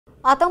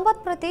आतंकवाद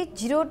प्रति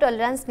zero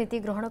tolerance नीति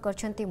ग्रहण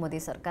करछंती मोदी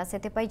सरकार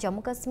से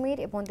जम्मू काश्मीर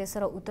एवं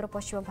देशर उत्तर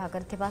पश्चिम भाग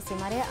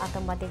सीमार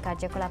आतंकवादी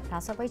कार्यकलाप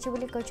ह्रास पाई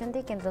बोली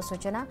कहते केंद्र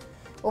सूचना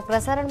और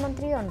प्रसारण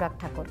मंत्री अनुराग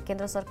ठाकुर।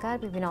 केंद्र सरकार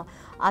विभिन्न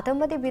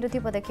आतंकवादी विरोधी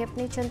पदक्षेप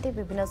नहीं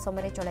विभिन्न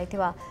समय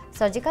चलाइथिबा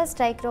सर्जिकल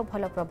स्ट्राइक रो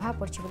भल प्रभाव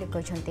पड़छि बोली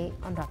कहते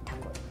Anurag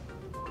Thakur.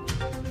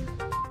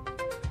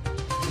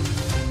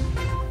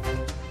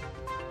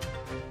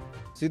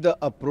 See, the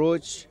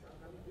approach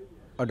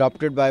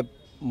adopted by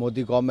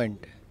Modi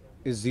government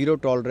is zero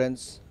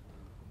tolerance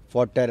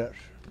for terror,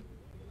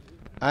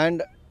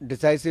 and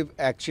decisive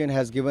action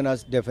has given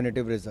us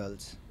definitive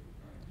results.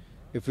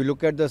 If you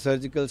look at the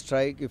surgical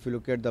strike, if you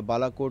look at the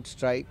Balakot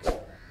strike,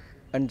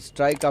 and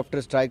strike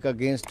after strike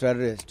against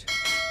terrorists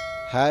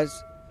has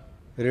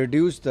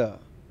reduced the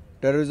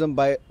terrorism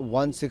by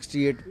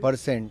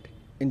 168%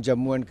 in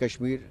Jammu and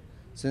Kashmir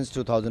since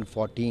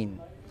 2014.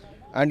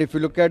 And if you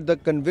look at the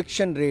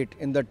conviction rate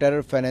in the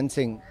terror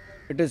financing,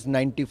 it is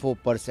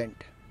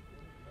 94%.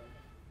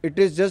 It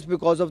is just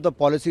because of the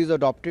policies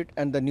adopted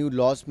and the new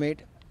laws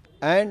made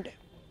and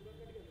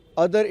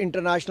other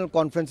international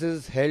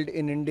conferences held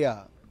in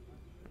India.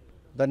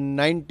 The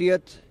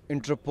 90th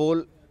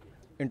Interpol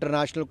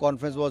International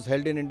Conference was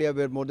held in India,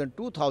 where more than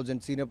 2,000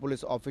 senior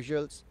police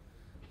officials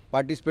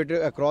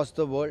participated across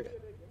the world.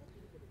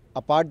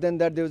 Apart than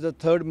that, there was a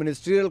third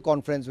ministerial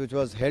conference which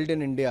was held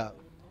in India,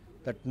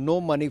 that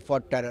no money for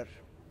terror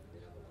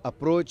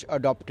approach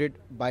adopted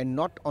by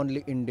not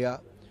only India,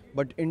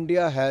 but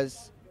India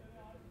has,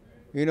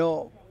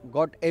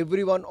 got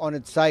everyone on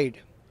its side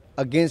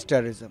against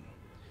terrorism.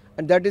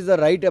 And that is the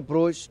right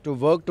approach to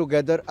work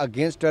together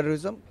against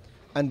terrorism,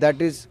 and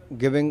that is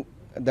giving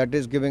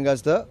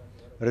us the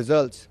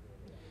results.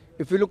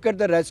 If you look at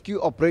the rescue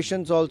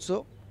operations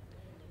also,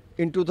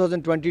 in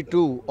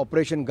 2022,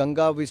 Operation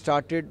Ganga, we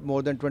started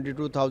more than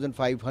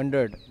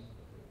 22,500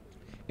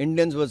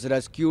 Indians was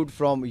rescued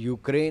from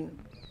Ukraine.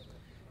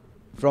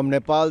 From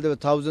Nepal, there were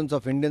thousands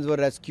of Indians were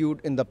rescued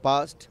in the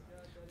past.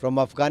 From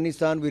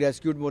Afghanistan, we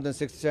rescued more than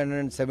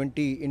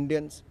 670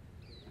 Indians.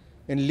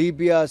 In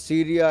Libya,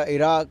 Syria,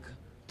 Iraq,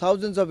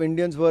 thousands of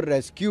Indians were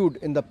rescued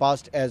in the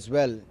past as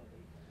well.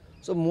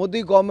 So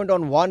Modi government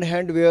on one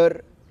hand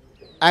were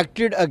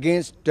acted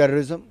against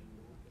terrorism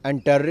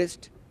and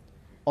terrorists.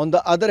 On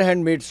the other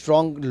hand, made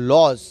strong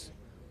laws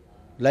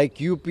like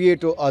UPA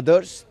to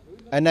others,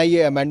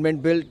 NIA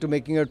amendment bill to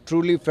making a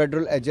truly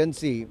federal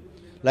agency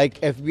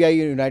like FBI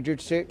in United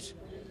States.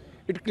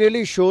 It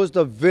clearly shows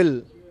the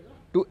will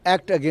to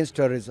act against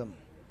terrorism,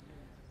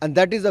 and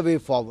that is the way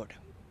forward.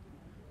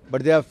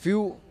 But there are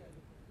few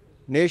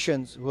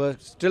nations who are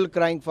still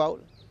crying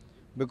foul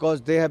because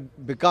they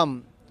have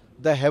become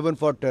the heaven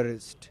for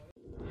terrorists.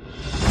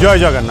 जय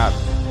जगन्नाथ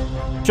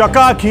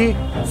चकाखी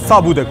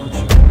सबू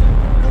देखुची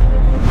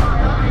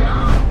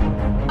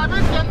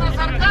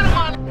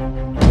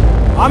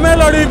आमे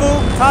लड़ीबू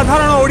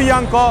साधारण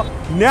ओडियांक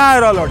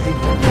न्यायर लड़ी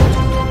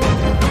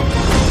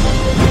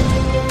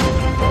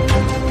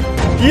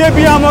किए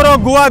भी आमर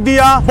गुआ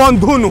दिया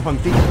बंधु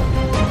नुहंती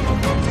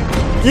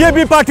किए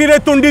भी पार्टी रे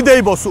तुंडी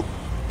दे बसु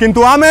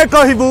किंतु आमे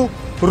कहिबू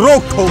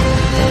रोक ठोक।